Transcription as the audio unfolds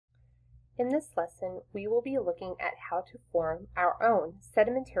In this lesson, we will be looking at how to form our own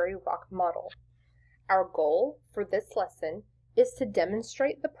sedimentary rock model. Our goal for this lesson is to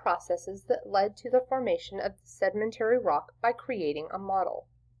demonstrate the processes that led to the formation of the sedimentary rock by creating a model.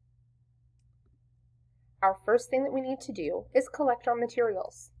 Our first thing that we need to do is collect our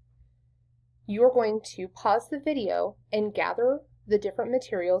materials. You are going to pause the video and gather the different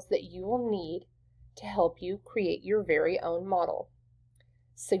materials that you will need to help you create your very own model.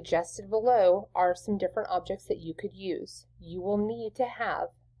 Suggested below are some different objects that you could use. You will need to have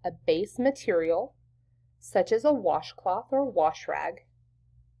a base material, such as a washcloth or wash rag,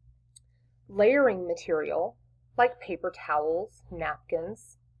 layering material, like paper towels,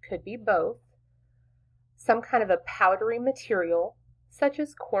 napkins, could be both, some kind of a powdery material, such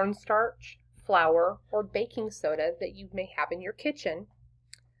as cornstarch, flour, or baking soda that you may have in your kitchen.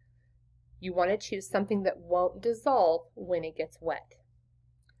 You want to choose something that won't dissolve when it gets wet.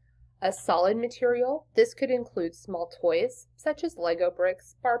 A solid material, this could include small toys such as Lego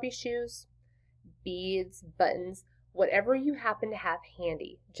bricks, Barbie shoes, beads, buttons, whatever you happen to have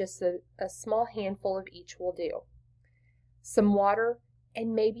handy. Just a small handful of each will do. Some water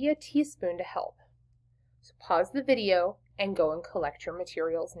and maybe a teaspoon to help. So pause the video and go and collect your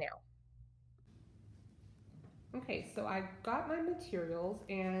materials now. Okay, so I've got my materials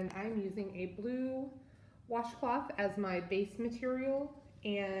and I'm using a blue washcloth as my base material.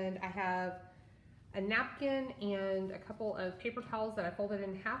 And I have a napkin and a couple of paper towels that I folded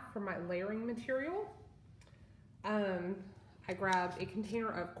in half for my layering material. I grabbed a container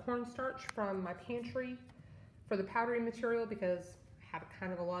of cornstarch from my pantry for the powdery material because I have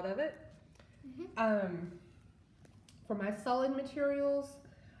kind of a lot of it. For my solid materials,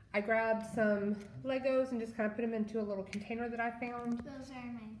 I grabbed some Legos and just kind of put them into a little container that I found. Those are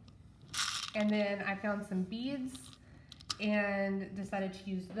mine. And then I found some beads and decided to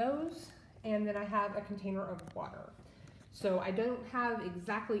use those. And then I have a container of water. So I don't have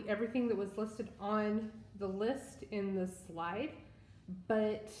exactly everything that was listed on the list in the slide,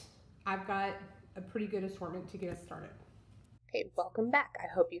 but I've got a pretty good assortment to get us started. Okay, welcome back.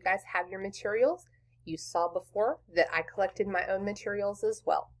 I hope you guys have your materials. You saw before that I collected my own materials as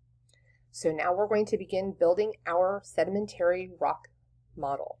well. So now we're going to begin building our sedimentary rock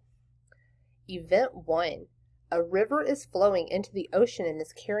model. Event 1. A river is flowing into the ocean and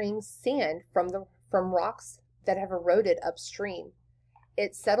is carrying sand from rocks that have eroded upstream.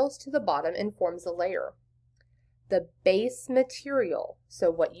 It settles to the bottom and forms a layer. The base material, so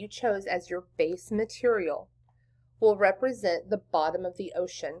what you chose as your base material, will represent the bottom of the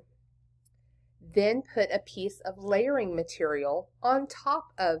ocean. Then put a piece of layering material on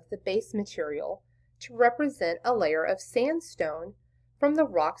top of the base material to represent a layer of sandstone from the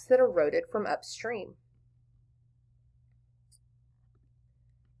rocks that eroded from upstream.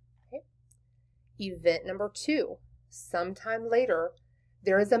 Event number 2. Sometime later,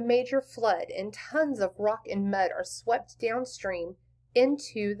 there is a major flood and tons of rock and mud are swept downstream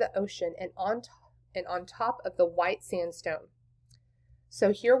into the ocean and on top of the white sandstone.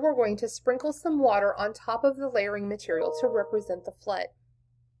 So here we're going to sprinkle some water on top of the layering material to represent the flood.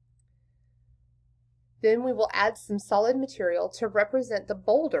 Then we will add some solid material to represent the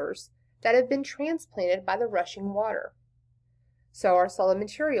boulders that have been transplanted by the rushing water. So our solid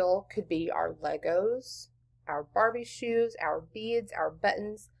material could be our Legos, our Barbie shoes, our beads, our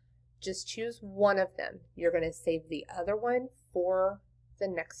buttons. Just choose one of them. You're going to save the other one for the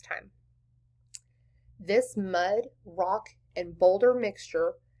next time. This mud, rock, and boulder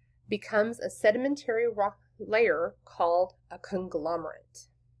mixture becomes a sedimentary rock layer called a conglomerate.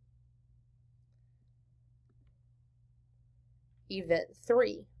 Event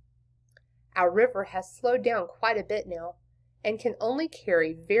 3. Our river has slowed down quite a bit now and can only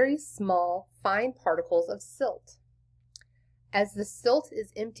carry very small, fine particles of silt. As the silt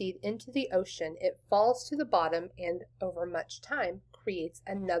is emptied into the ocean, it falls to the bottom and, over much time, creates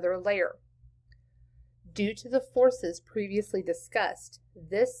another layer. Due to the forces previously discussed,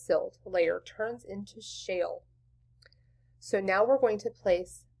 this silt layer turns into shale. So now we're going to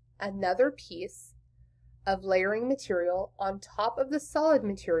place another piece of layering material on top of the solid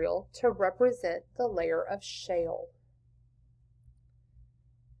material to represent the layer of shale.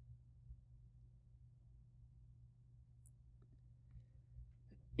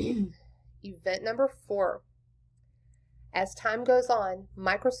 Event number 4. As time goes on,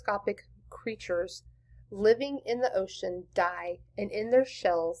 microscopic creatures living in the ocean die, and in their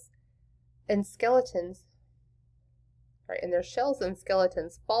shells and skeletons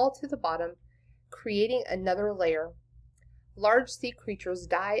fall to the bottom, creating another layer. Large sea creatures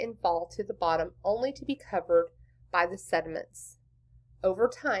die and fall to the bottom only to be covered by the sediments. Over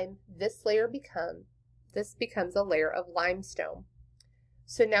time, this becomes a layer of limestone.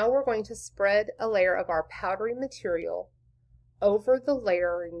 So now we're going to spread a layer of our powdery material over the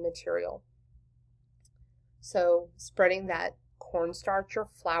layering material. So spreading that cornstarch or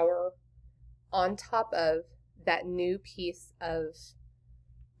flour on top of that new piece of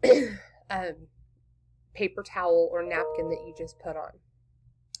paper towel or napkin that you just put on.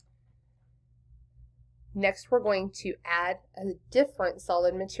 Next, we're going to add a different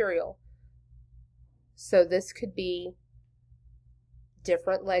solid material. So this could be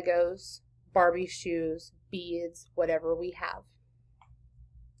different Legos, Barbie shoes, beads, whatever we have.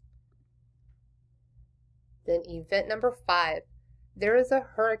 Then event number 5. There is a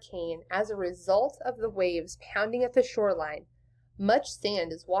hurricane. As a result of the waves pounding at the shoreline, much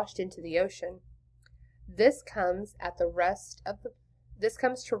sand is washed into the ocean. This comes to rest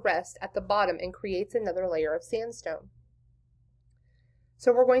at the bottom and creates another layer of sandstone.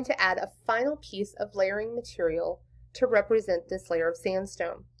 So we're going to add a final piece of layering material to represent this layer of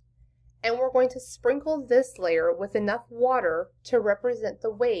sandstone. And we're going to sprinkle this layer with enough water to represent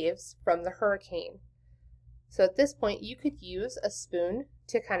the waves from the hurricane. So at this point, you could use a spoon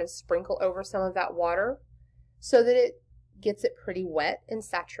to kind of sprinkle over some of that water so that it gets it pretty wet and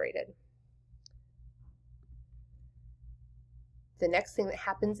saturated. The next thing that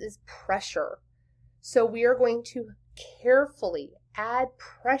happens is pressure. So we are going to carefully add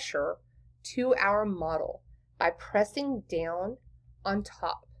pressure to our model by pressing down on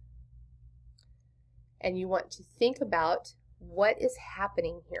top. And you want to think about what is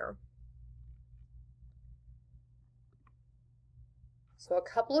happening here. So a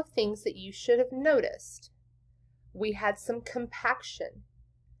couple of things that you should have noticed. We had some compaction.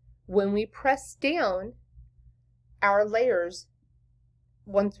 When we pressed down, our layers,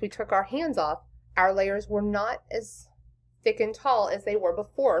 once we took our hands off, our layers were not as thick and tall as they were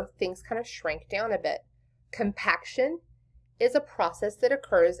before. Things kind of shrank down a bit. Compaction is a process that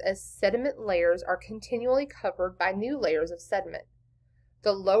occurs as sediment layers are continually covered by new layers of sediment.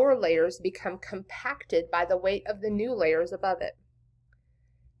 The lower layers become compacted by the weight of the new layers above it.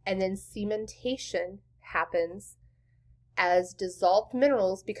 And then cementation happens as dissolved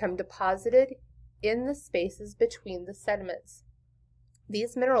minerals become deposited in the spaces between the sediments.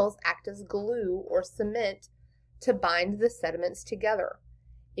 These minerals act as glue or cement to bind the sediments together.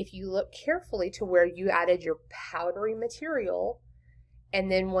 If you look carefully to where you added your powdery material,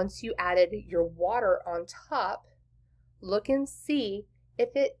 and then once you added your water on top, look and see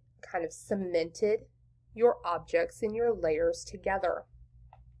if it kind of cemented your objects and your layers together.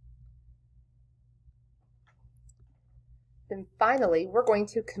 Then finally, we're going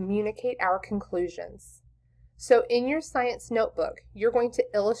to communicate our conclusions. So in your science notebook, you're going to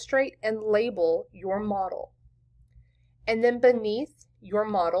illustrate and label your model. And then beneath your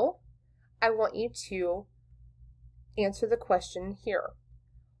model, I want you to answer the question here.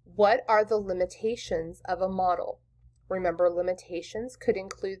 What are the limitations of a model? Remember, limitations could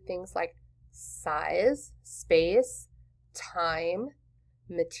include things like size, space, time,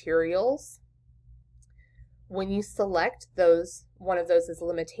 materials. When you select one of those as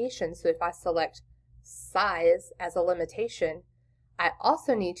limitations, so if I select size as a limitation, I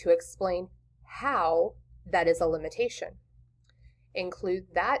also need to explain how that is a limitation. Include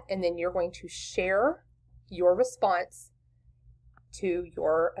that, and then you're going to share your response to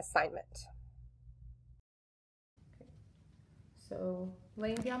your assignment. So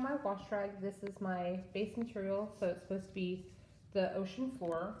laying down my wash rag, this is my base material, so it's supposed to be the ocean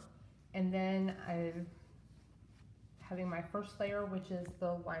floor, and then I'm having my first layer, which is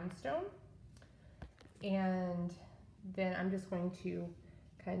the limestone, and then I'm just going to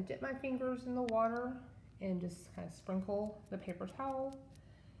kind of dip my fingers in the water and just kind of sprinkle the paper towel.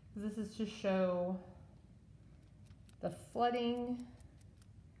 This is to show the flooding,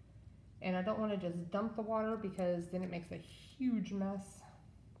 and I don't want to just dump the water because then it makes a huge mess,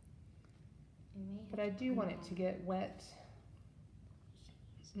 but I do want it to get wet.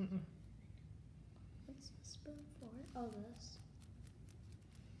 What's the spoon for? Oh, this.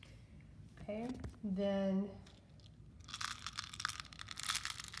 Okay, then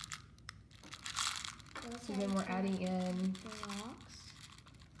so then we're adding in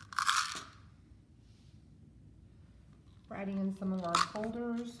some of our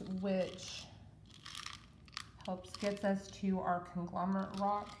holders, which gets us to our conglomerate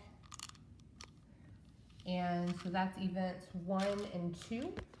rock. And so that's events 1 and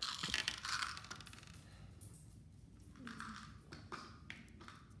 2.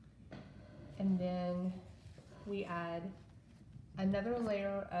 And then we add another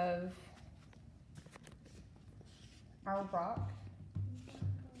layer of our rock.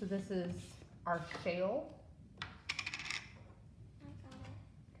 So this is our shale. I got it.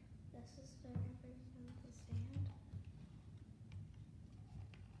 This is the representation of the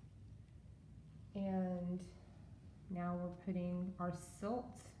sand. And now we're putting our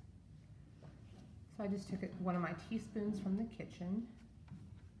silt. So I just took one of my teaspoons from the kitchen.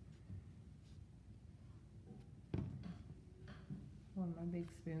 One of my big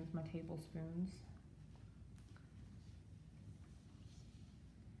spoons, my tablespoons.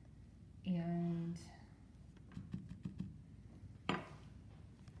 And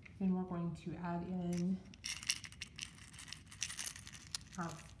then we're going to add in our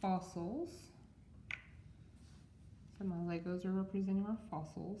fossils. So my Legos are representing our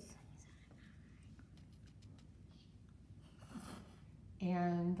fossils.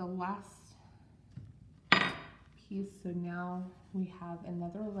 And the last piece, so now we have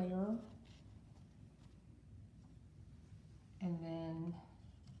another layer. And then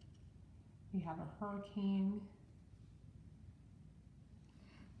we have a hurricane.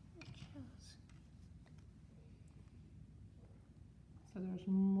 So there's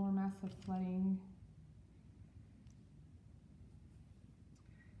more massive flooding.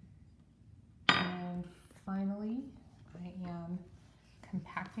 And finally, I am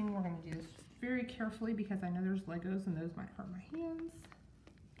compacting. We're going to do this very carefully because I know there's Legos and those might hurt my hands.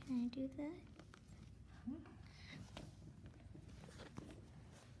 Can I do that?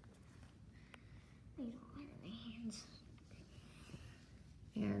 I don't hurt my hands.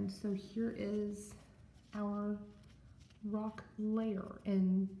 And so here is our rock layer,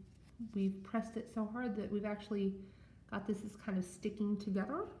 and we've pressed it so hard that we've actually got this is kind of sticking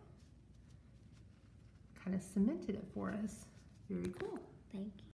together, kind of cemented it for us. Very cool. Thank you.